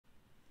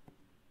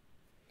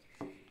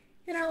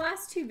In our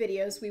last two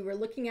videos, we were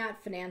looking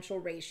at financial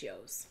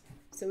ratios.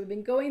 So we've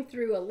been going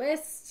through a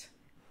list,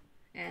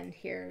 and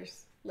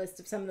here's a list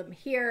of some of them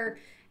here.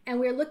 And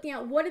we're looking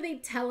at what do they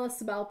tell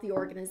us about the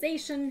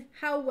organization,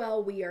 how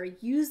well we are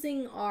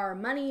using our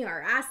money,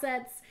 our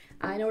assets,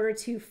 in order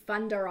to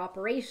fund our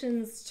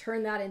operations,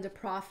 turn that into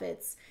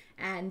profits,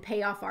 and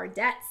pay off our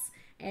debts,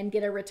 and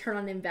get a return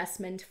on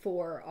investment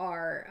for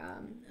our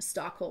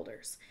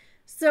stockholders.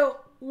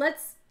 So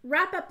let's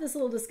wrap up this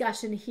little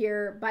discussion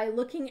here by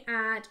looking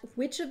at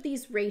which of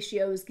these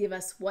ratios give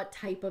us what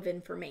type of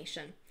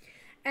information.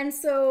 And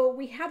so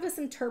we have this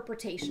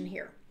interpretation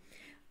here.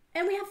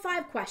 And we have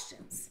 5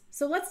 questions.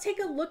 So let's take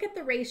a look at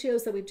the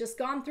ratios that we've just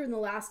gone through in the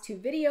last 2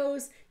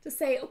 videos to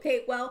say,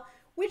 okay, well,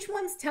 which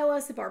ones tell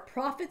us if our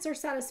profits are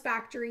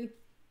satisfactory?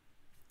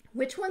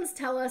 Which ones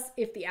tell us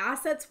if the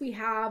assets we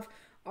have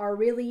are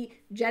really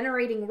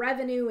generating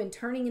revenue and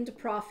turning into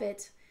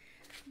profit?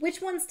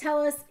 Which ones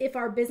tell us if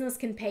our business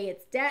can pay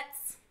its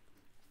debts?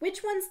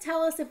 Which ones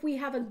tell us if we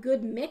have a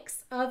good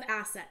mix of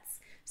assets?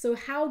 So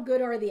how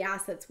good are the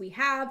assets we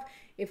have?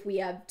 If we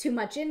have too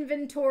much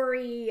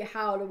inventory,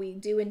 how do we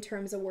do in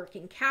terms of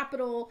working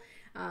capital?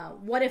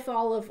 What if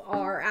all of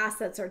our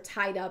assets are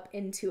tied up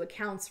into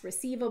accounts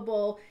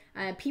receivable?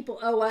 People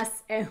owe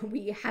us and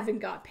we haven't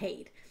got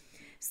paid.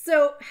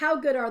 So how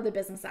good are the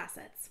business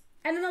assets?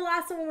 And then the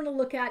last one we're going to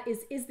look at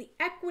is the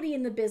equity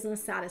in the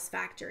business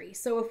satisfactory?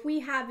 So if we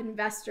have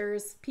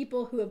investors,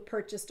 people who have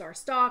purchased our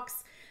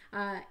stocks,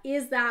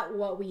 is that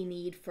what we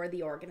need for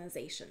the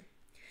organization?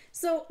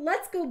 So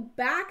let's go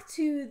back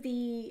to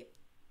the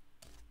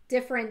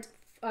different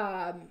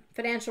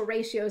financial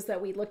ratios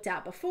that we looked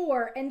at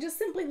before and just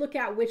simply look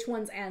at which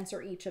ones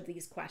answer each of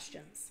these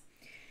questions.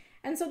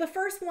 And so the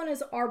first one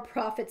is, are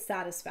profits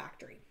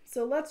satisfactory?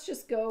 So let's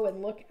just go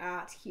and look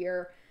at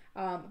here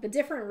the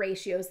different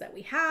ratios that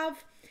we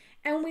have.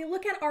 And we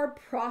look at our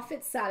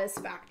profit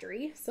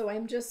satisfactory. So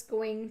I'm just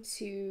going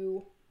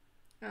to,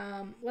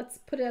 let's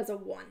put it as a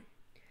 1.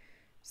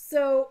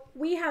 So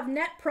we have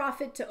net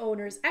profit to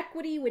owner's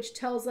equity, which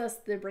tells us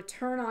the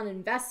return on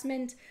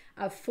investment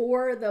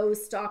for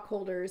those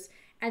stockholders.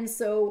 And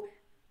so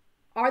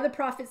are the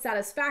profits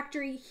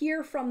satisfactory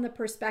here from the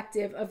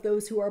perspective of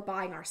those who are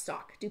buying our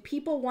stock? Do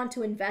people want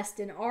to invest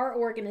in our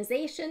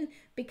organization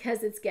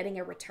because it's getting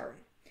a return?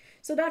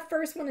 So that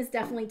first one is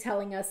definitely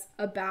telling us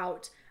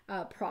about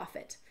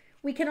profit.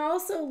 We can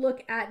also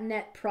look at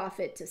net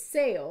profit to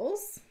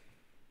sales.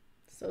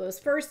 So those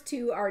first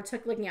two are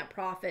looking at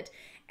profit.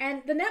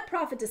 And the net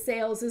profit to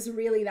sales is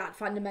really that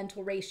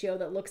fundamental ratio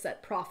that looks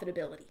at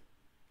profitability.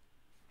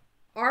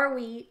 Are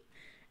we,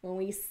 when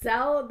we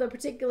sell the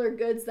particular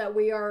goods that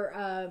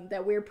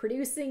we're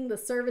producing, the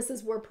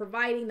services we're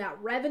providing,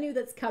 that revenue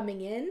that's coming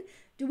in,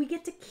 do we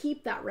get to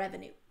keep that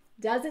revenue?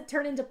 Does it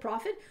turn into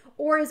profit,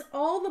 or is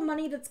all the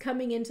money that's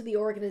coming into the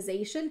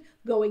organization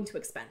going to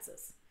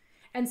expenses?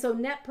 And so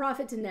net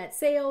profit to net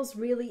sales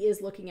really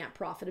is looking at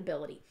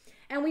profitability.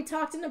 And we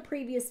talked in a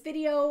previous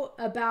video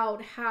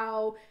about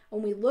how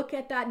when we look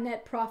at that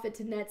net profit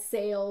to net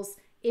sales,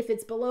 if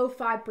it's below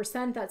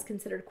 5%, that's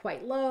considered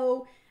quite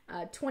low.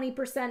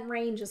 20%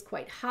 range is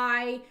quite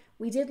high.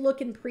 We did look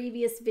in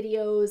previous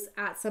videos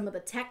at some of the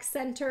tech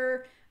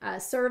center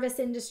service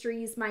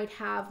industries might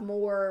have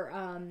more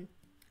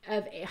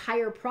of a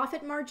higher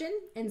profit margin,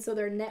 and so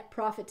their net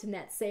profit to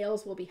net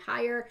sales will be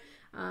higher.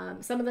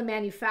 Some of the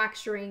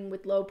manufacturing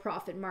with low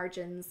profit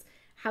margins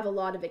have a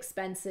lot of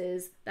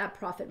expenses. That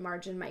profit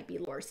margin might be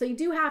lower. So you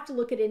do have to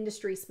look at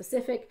industry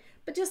specific,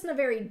 but just in a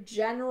very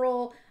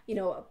general,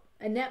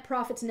 a net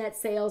profit to net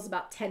sales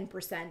about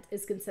 10%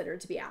 is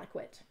considered to be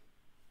adequate.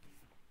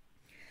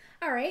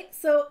 All right,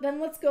 so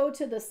then let's go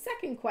to the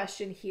second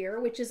question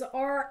here, which is,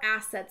 are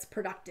assets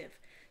productive?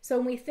 So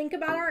when we think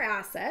about our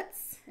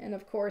assets, and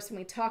of course, when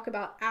we talk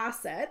about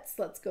assets,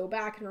 let's go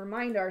back and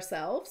remind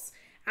ourselves,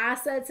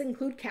 assets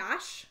include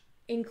cash,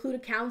 include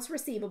accounts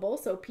receivable,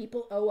 so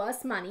people owe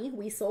us money.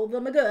 We sold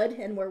them a good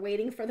and we're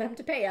waiting for them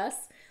to pay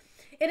us.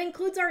 It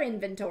includes our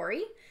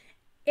inventory.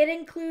 It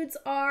includes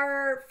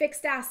our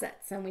fixed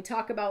assets. And we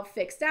talk about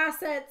fixed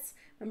assets.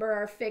 Remember,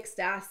 our fixed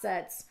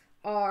assets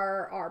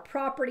are our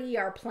property,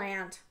 our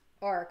plant,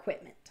 our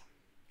equipment.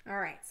 All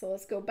right, so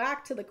let's go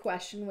back to the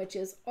question, which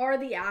is, are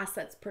the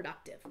assets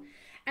productive?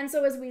 And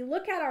so as we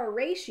look at our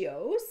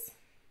ratios,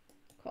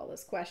 call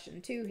this question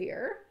 2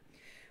 here,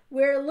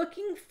 we're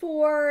looking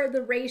for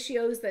the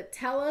ratios that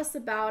tell us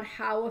about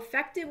how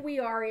effective we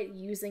are at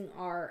using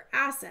our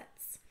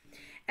assets.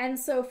 And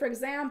so, for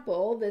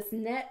example, this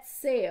net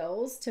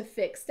sales to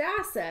fixed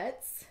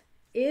assets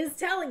is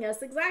telling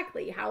us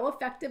exactly how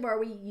effective are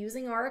we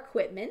using our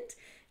equipment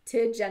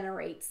to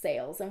generate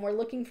sales. And we're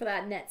looking for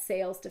that net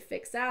sales to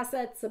fixed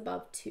assets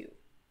above 2.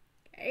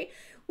 Okay.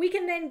 We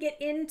can then get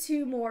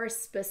into more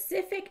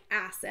specific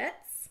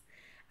assets.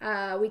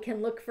 We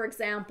can look, for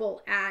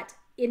example, at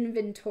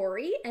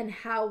inventory and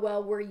how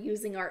well we're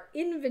using our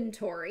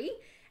inventory.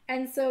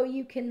 And so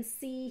you can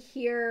see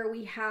here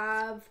we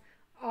have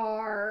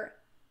our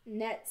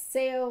net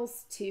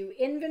sales to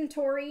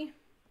inventory.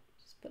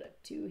 Just put a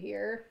 2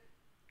 here.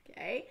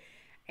 Okay.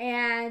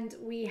 And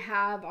we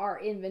have our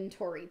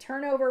inventory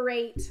turnover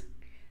rate.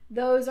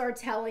 Those are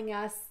telling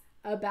us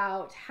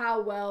about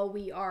how well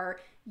we are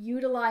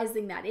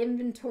utilizing that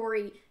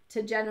inventory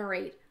to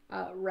generate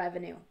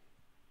revenue.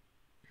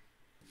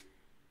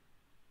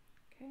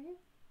 Okay.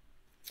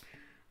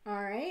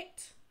 All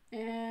right.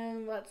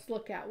 And let's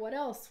look at what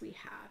else we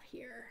have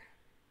here.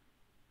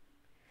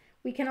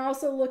 We can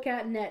also look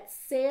at net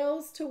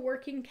sales to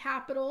working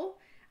capital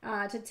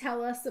to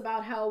tell us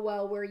about how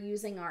well we're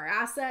using our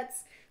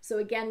assets. So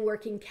again,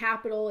 working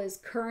capital is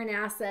current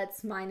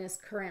assets minus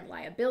current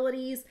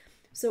liabilities.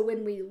 So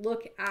when we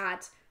look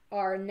at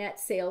our net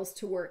sales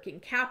to working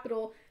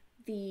capital,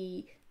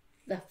 the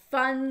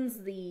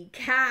funds, the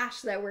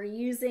cash that we're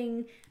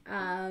using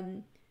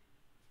to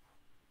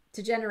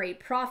generate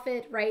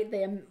profit, right?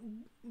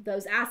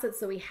 Those assets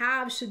that we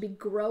have should be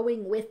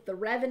growing with the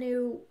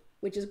revenue,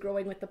 which is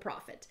growing with the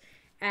profit.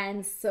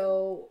 And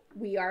so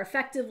we are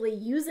effectively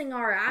using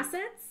our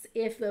assets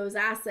if those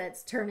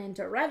assets turn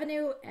into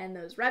revenue and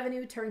those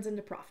revenue turns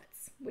into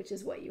profits, which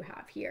is what you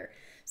have here.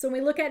 So when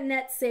we look at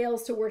net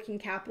sales to working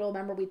capital,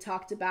 remember we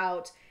talked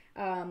about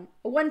a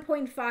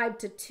 1.5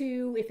 to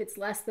 2. If it's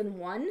less than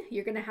 1,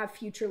 you're going to have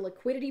future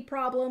liquidity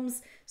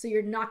problems. So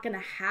you're not going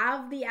to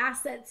have the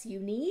assets you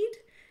need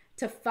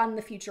to fund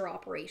the future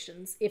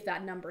operations if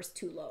that number's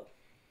too low.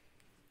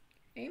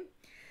 Okay.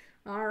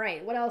 All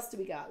right, what else do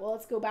we got? Well,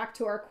 let's go back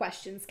to our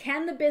questions.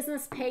 Can the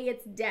business pay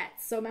its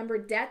debts? So remember,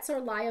 debts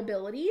are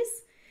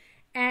liabilities.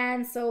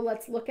 And so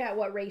let's look at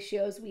what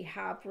ratios we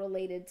have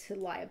related to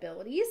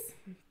liabilities.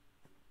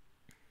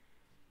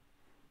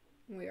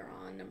 We are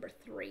on number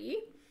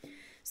 3.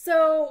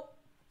 So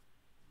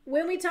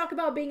when we talk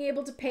about being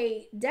able to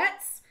pay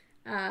debts,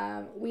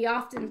 we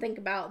often think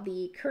about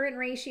the current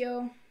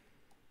ratio,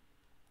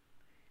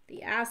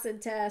 the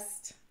acid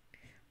test,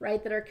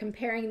 right, that are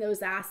comparing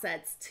those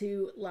assets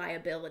to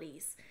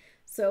liabilities.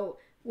 So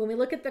when we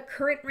look at the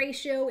current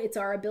ratio, it's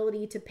our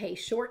ability to pay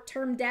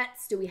short-term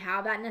debts. Do we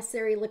have that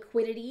necessary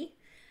liquidity?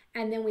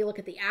 And then we look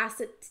at the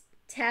asset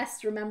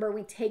test. Remember,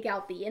 we take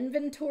out the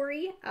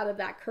inventory out of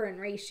that current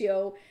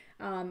ratio,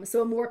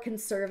 so a more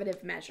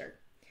conservative measure.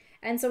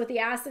 And so with the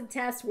acid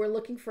test, we're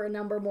looking for a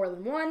number more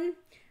than 1.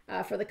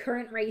 For the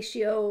current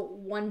ratio,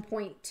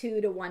 1.2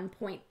 to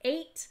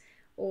 1.8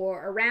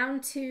 or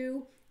around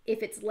 2.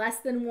 If it's less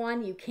than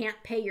 1, you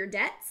can't pay your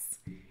debts.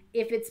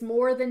 If it's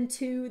more than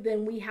 2,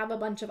 then we have a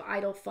bunch of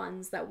idle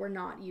funds that we're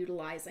not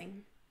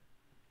utilizing.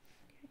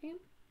 Okay.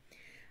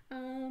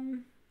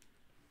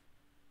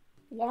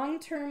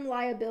 Long-term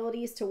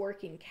liabilities to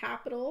working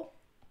capital.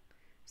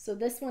 So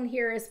this one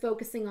here is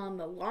focusing on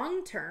the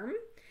long term.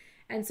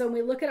 And so when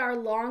we look at our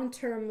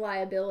long-term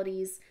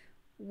liabilities,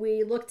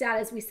 we looked at,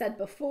 as we said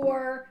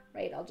before,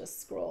 right, I'll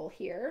just scroll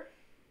here.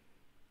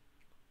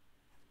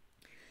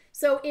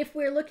 So if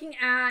we're looking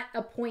at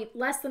a point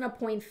less than a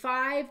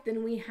 0.5,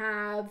 then we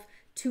have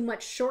too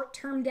much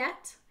short-term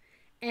debt.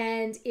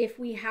 And if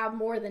we have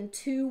more than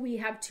 2, we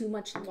have too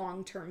much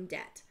long-term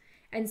debt.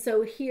 And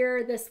so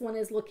here, this one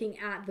is looking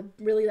at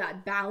really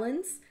that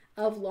balance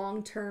of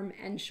long-term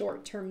and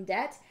short-term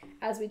debt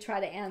as we try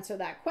to answer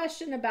that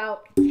question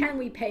about, can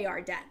we pay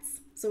our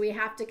debts? So we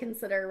have to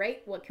consider,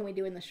 right, what can we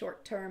do in the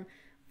short term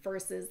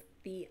versus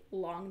the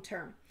long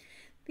term.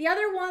 The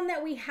other one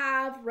that we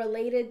have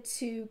related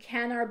to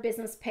can our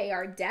business pay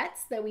our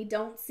debts that we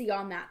don't see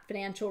on that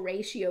financial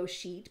ratio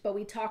sheet, but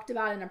we talked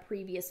about in a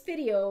previous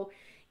video,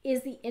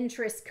 is the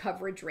interest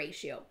coverage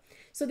ratio.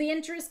 So the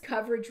interest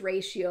coverage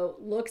ratio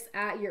looks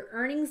at your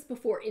earnings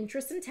before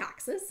interest and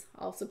taxes,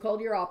 also called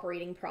your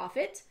operating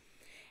profit,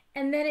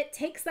 and then it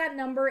takes that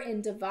number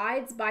and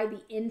divides by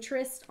the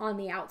interest on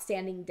the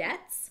outstanding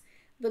debts.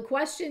 The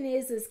question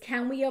is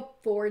can we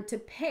afford to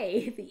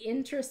pay the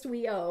interest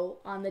we owe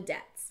on the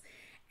debts?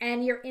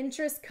 And your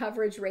interest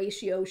coverage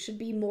ratio should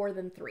be more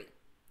than 3.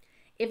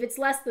 If it's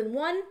less than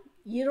 1,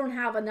 you don't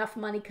have enough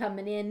money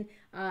coming in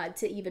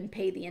to even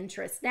pay the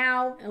interest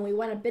now. And we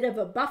want a bit of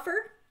a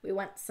buffer. We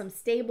want some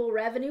stable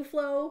revenue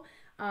flow.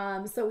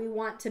 So we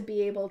want to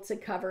be able to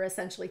cover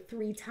essentially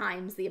 3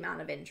 times the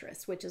amount of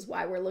interest, which is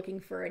why we're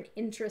looking for an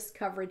interest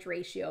coverage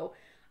ratio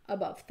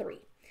above 3.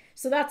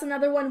 So that's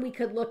another one we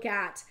could look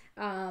at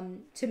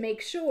to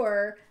make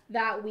sure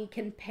that we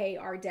can pay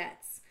our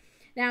debts.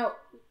 Now,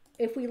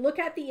 if we look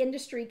at the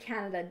Industry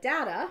Canada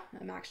data,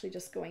 I'm actually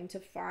just going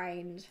to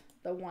find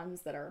the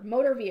ones that are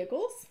motor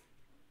vehicles.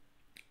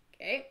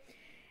 Okay.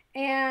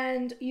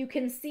 And you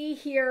can see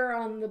here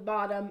on the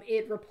bottom,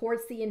 it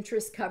reports the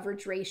interest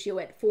coverage ratio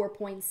at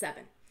 4.7.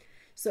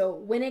 So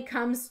when it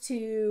comes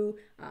to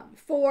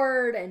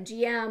Ford and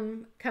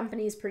GM,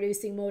 companies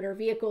producing motor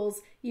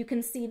vehicles, you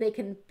can see they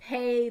can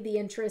pay the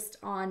interest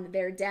on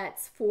their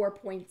debts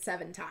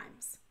 4.7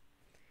 times.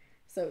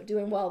 So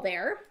doing well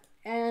there.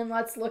 And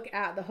let's look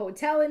at the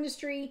hotel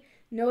industry.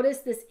 Notice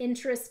this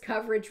interest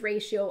coverage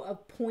ratio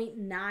of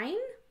 0.9,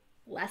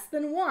 less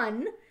than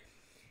 1,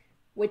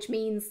 which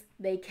means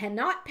they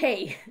cannot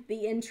pay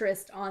the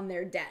interest on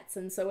their debts.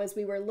 And so as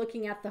we were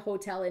looking at the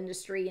hotel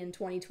industry in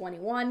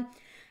 2021,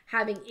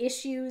 having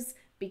issues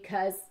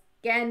because,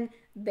 again,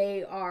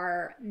 they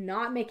are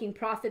not making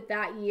profit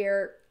that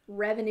year,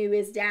 revenue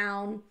is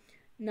down,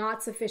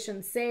 not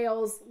sufficient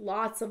sales,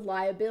 lots of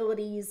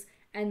liabilities,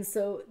 and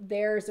so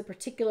there's a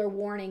particular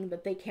warning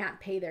that they can't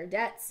pay their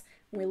debts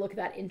when we look at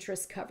that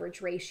interest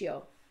coverage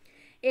ratio.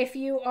 If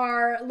you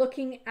are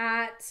looking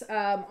at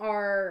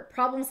our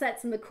problem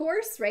sets in the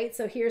course, right?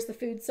 So here's the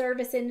food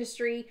service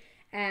industry,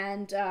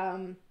 and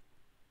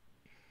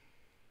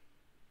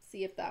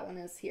see if that one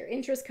is here.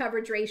 Interest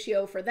coverage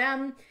ratio for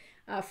them,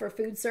 for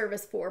food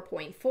service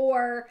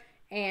 4.4,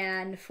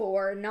 and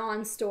for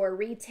non-store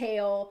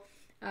retail,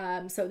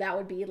 so that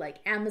would be like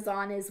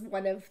Amazon is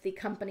one of the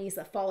companies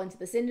that fall into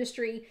this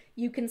industry.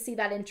 You can see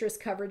that interest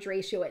coverage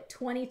ratio at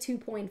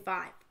 22.5.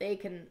 They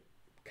can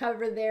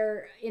cover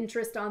their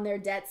interest on their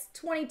debts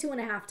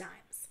 22.5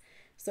 times.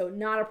 So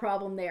not a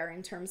problem there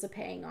in terms of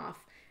paying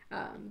off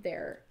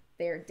their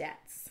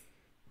debts.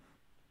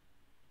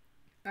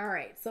 All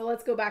right, so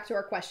let's go back to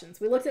our questions.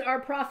 We looked at our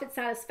profit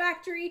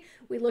satisfactory.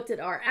 We looked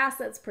at our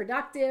assets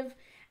productive.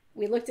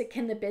 We looked at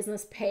can the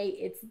business pay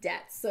its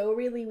debts. So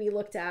really we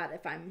looked at,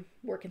 if I'm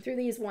working through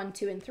these, 1,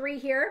 2, and 3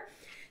 here.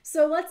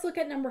 So let's look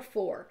at number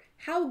 4.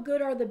 How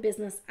good are the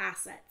business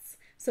assets?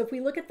 So if we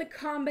look at the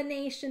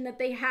combination that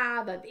they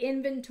have of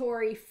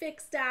inventory,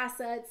 fixed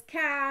assets,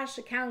 cash,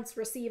 accounts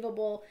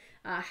receivable,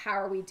 how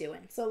are we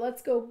doing? So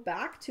let's go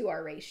back to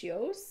our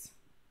ratios,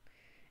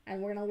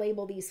 and we're going to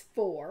label these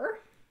 4.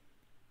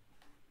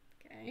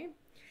 Okay.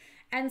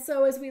 And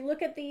so as we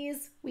look at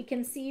these, we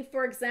can see,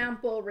 for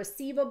example,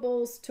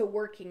 receivables to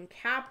working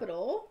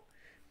capital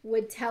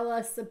would tell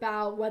us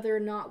about whether or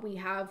not we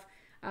have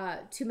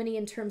too many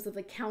in terms of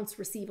accounts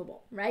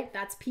receivable, right?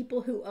 That's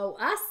people who owe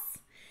us,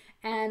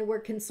 and we're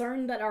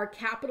concerned that our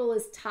capital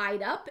is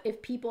tied up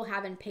if people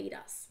haven't paid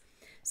us.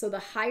 So the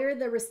higher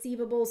the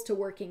receivables to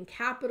working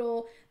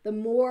capital, the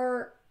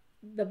more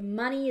the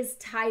money is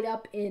tied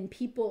up in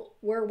people.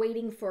 We're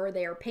waiting for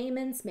their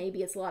payments.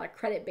 Maybe it's a lot of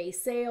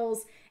credit-based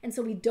sales. And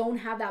so we don't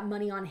have that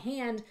money on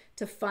hand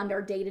to fund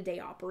our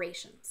day-to-day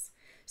operations.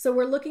 So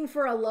we're looking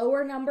for a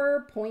lower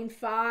number,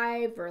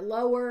 0.5 or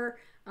lower.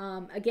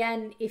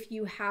 Again, if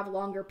you have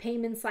longer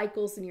payment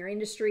cycles in your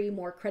industry,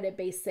 more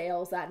credit-based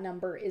sales, that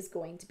number is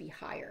going to be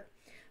higher.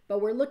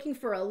 But we're looking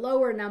for a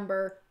lower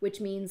number,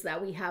 which means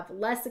that we have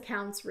less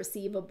accounts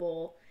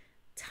receivable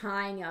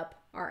tying up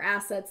our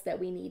assets that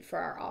we need for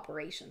our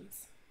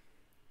operations.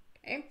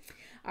 Okay.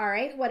 All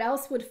right. What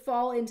else would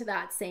fall into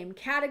that same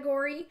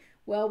category?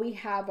 Well, we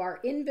have our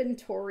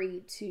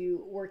inventory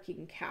to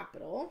working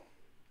capital.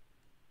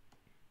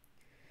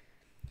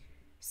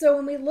 So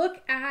when we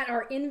look at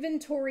our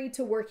inventory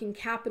to working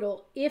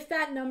capital, if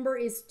that number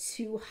is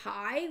too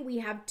high, we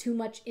have too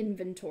much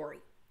inventory.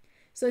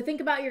 So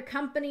think about your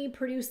company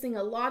producing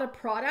a lot of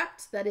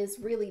product that is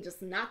really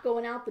just not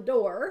going out the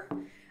door.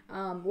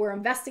 We're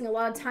investing a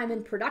lot of time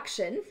in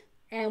production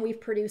and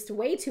we've produced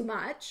way too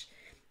much.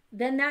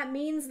 Then that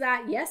means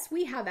that, yes,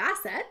 we have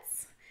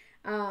assets,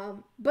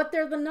 but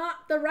they're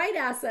not the right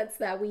assets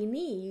that we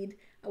need,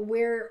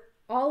 where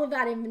all of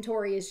that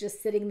inventory is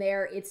just sitting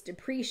there. It's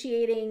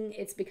depreciating.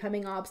 It's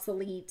becoming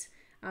obsolete.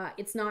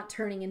 It's not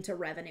turning into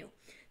revenue.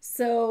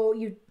 So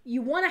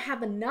you want to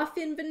have enough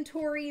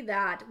inventory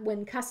that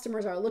when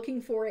customers are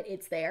looking for it,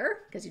 it's there,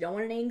 because you don't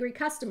want an angry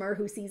customer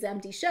who sees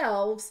empty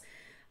shelves.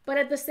 But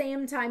at the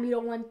same time, you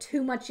don't want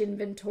too much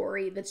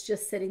inventory that's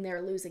just sitting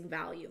there losing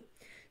value.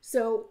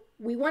 So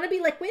we want to be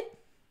liquid.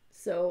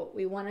 So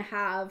we want to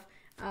have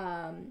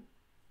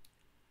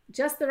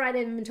just the right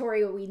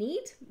inventory what we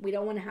need. We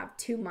don't want to have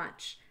too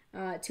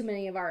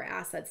many of our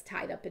assets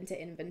tied up into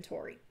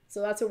inventory.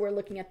 So that's what we're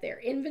looking at there.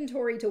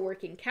 Inventory to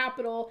working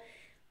capital.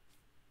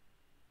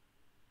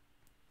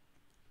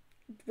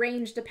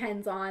 Range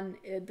depends on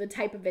the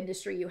type of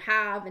industry you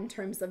have in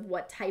terms of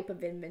what type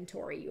of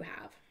inventory you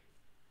have.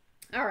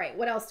 All right,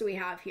 what else do we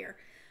have here?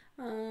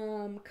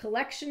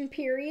 Collection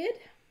period.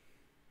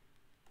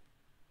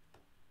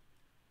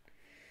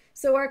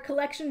 So our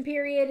collection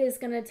period is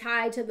going to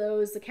tie to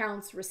those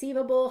accounts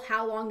receivable.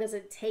 How long does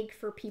it take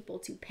for people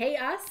to pay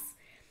us?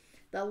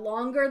 The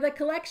longer the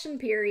collection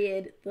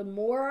period, the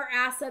more our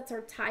assets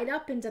are tied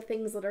up into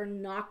things that are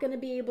not going to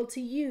be able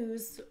to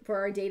use for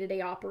our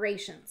day-to-day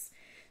operations.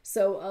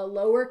 So a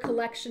lower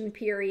collection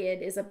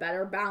period is a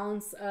better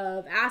balance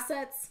of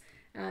assets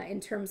in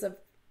terms of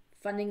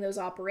funding those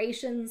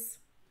operations.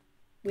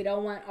 We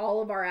don't want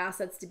all of our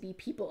assets to be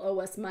people owe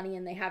us money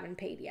and they haven't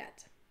paid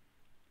yet.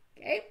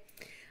 Okay.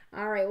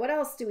 All right. What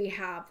else do we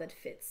have that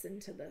fits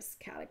into this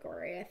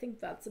category? I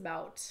think that's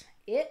about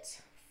it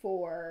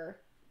for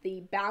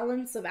the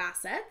balance of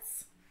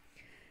assets.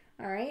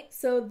 All right.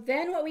 So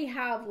then what we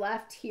have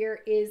left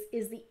here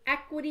is the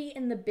equity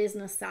in the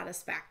business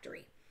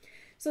satisfactory.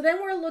 So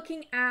then we're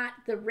looking at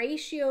the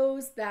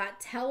ratios that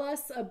tell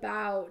us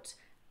about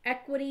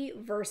equity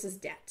versus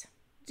debt.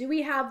 Do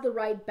we have the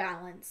right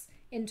balance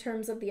in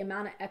terms of the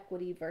amount of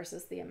equity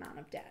versus the amount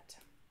of debt?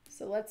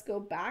 So let's go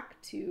back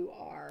to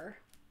our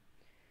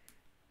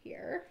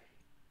here.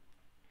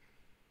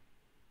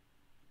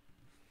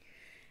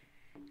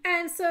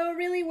 And so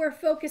really we're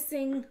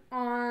focusing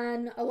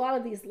on a lot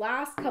of these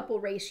last couple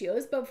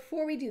ratios, but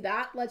before we do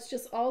that, let's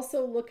just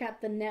also look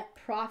at the net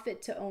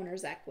profit to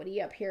owner's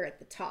equity up here at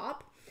the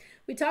top.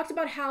 We talked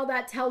about how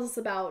that tells us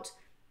about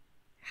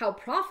how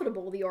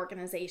profitable the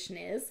organization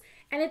is,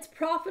 and it's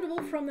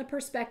profitable from the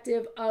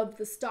perspective of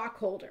the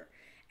stockholder.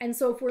 And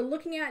so if we're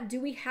looking at,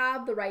 do we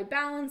have the right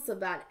balance of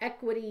that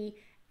equity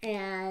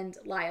and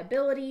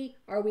liability?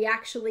 Are we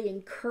actually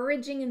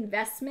encouraging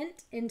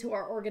investment into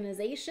our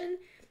organization?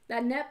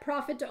 That net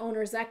profit to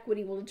owner's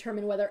equity will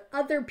determine whether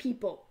other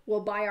people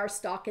will buy our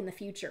stock in the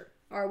future.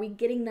 Are we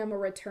getting them a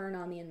return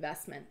on the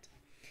investment?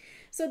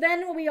 So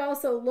then what we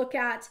also look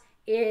at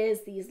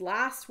is these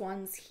last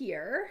ones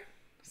here.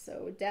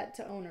 So debt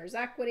to owner's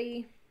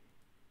equity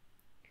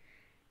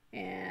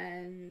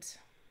and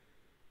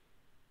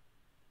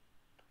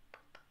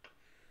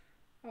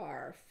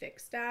our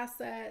fixed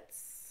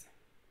assets.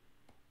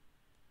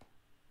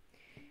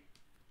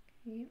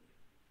 Okay.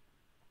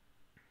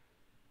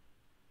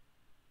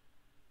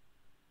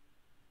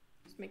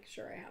 Just make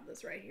sure I have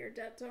this right here.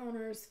 Debt to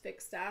owners,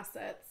 fixed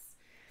assets.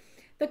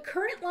 The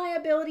current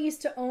liabilities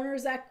to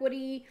owner's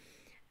equity,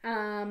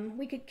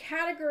 we could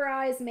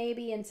categorize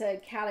maybe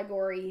into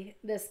category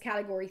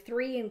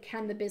 3, and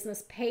can the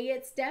business pay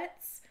its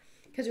debts?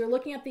 Because you're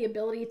looking at the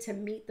ability to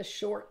meet the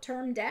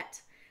short-term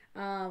debt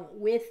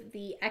with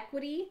the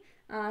equity.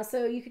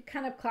 So you could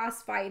kind of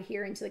classify it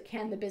here into the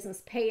can the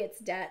business pay its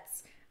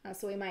debts?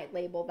 So we might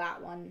label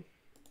that one.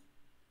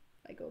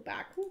 If I go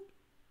back,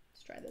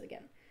 let's try that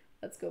again.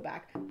 Let's go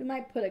back. We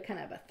might put a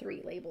kind of a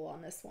 3 label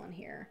on this one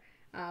here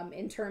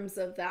in terms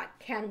of that,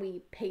 can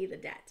we pay the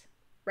debt,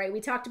 right? We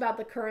talked about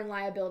the current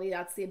liability.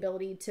 That's the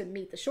ability to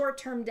meet the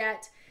short-term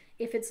debt.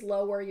 If it's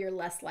lower, you're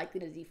less likely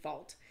to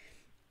default.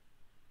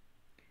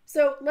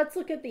 So let's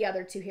look at the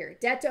other two here,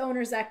 debt to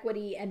owner's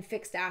equity and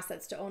fixed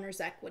assets to owner's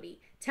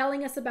equity,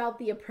 telling us about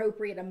the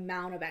appropriate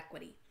amount of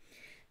equity.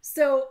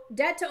 So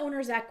debt to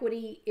owner's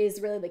equity is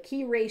really the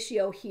key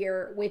ratio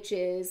here, which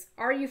is,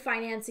 are you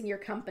financing your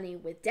company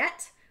with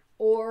debt,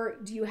 or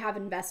do you have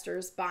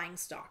investors buying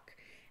stock?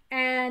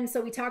 And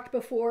so we talked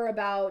before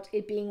about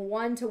it being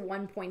 1 to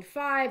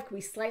 1.5. We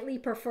slightly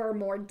prefer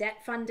more debt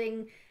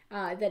funding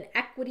than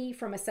equity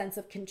from a sense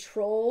of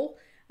control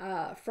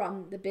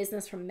from the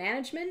business, from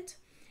management.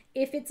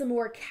 If it's a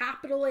more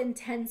capital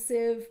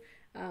intensive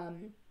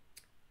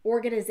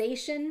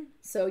organization,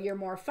 so you're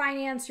more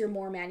finance, you're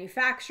more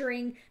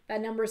manufacturing, that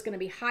number is going to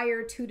be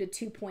higher, 2 to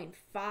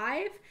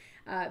 2.5.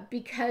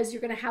 Because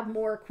you're going to have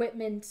more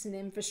equipment and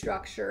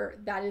infrastructure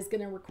that is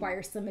going to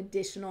require some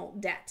additional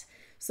debt.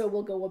 So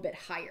we'll go a bit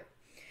higher.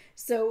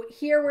 So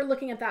here we're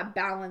looking at that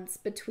balance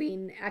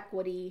between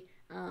equity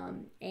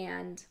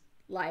and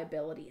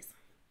liabilities.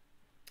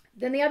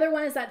 Then the other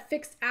one is that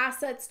fixed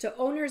assets to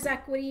owner's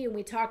equity. And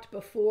we talked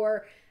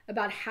before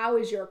about how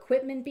is your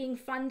equipment being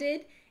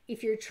funded.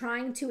 If you're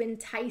trying to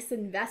entice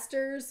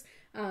investors,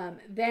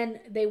 then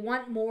they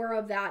want more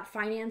of that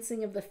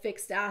financing of the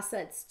fixed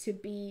assets to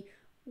be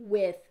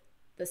with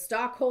the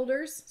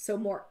stockholders, so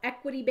more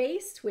equity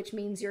based, which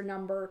means your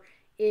number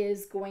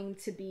is going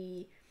to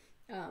be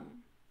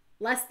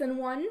less than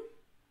 1.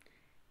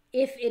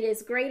 If it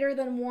is greater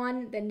than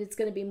 1, then it's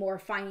going to be more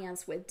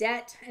financed with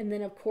debt. And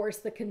then of course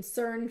the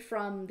concern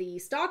from the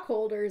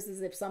stockholders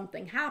is if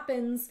something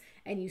happens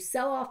and you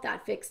sell off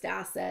that fixed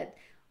asset,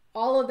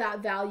 all of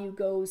that value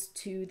goes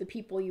to the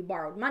people you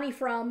borrowed money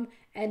from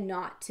and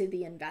not to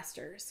the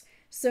investors.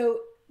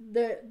 So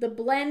the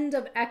blend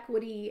of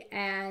equity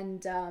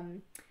and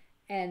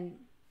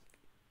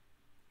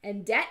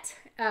debt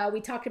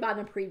we talked about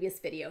in a previous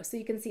video, so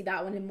you can see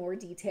that one in more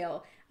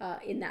detail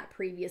in that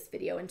previous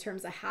video in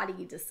terms of how do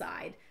you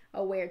decide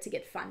where to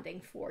get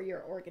funding for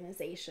your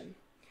organization.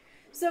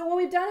 So what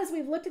we've done is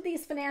we've looked at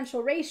these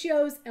financial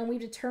ratios and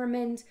we've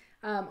determined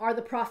are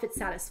the profits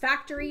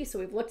satisfactory. So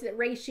we've looked at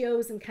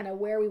ratios and kind of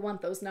where we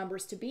want those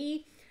numbers to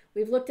be.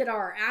 We've looked at,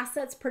 our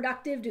assets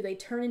productive? Do they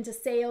turn into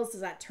sales?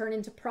 Does that turn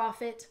into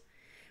profit?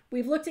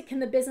 We've looked at, can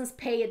the business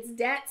pay its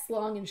debts,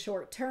 long and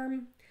short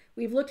term?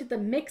 We've looked at the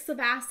mix of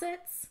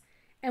assets,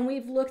 and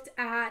we've looked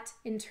at,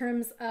 in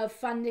terms of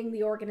funding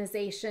the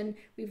organization,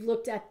 we've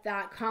looked at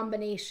that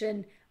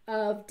combination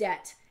of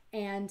debt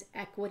and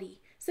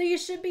equity. So you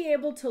should be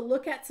able to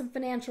look at some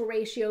financial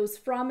ratios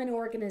from an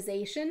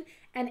organization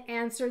and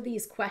answer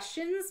these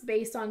questions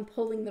based on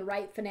pulling the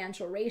right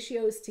financial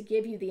ratios to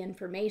give you the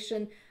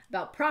information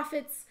about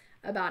profits,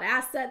 about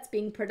assets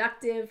being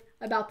productive,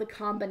 about the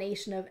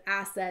combination of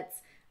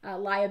assets,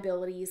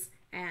 liabilities,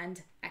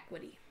 and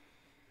equity.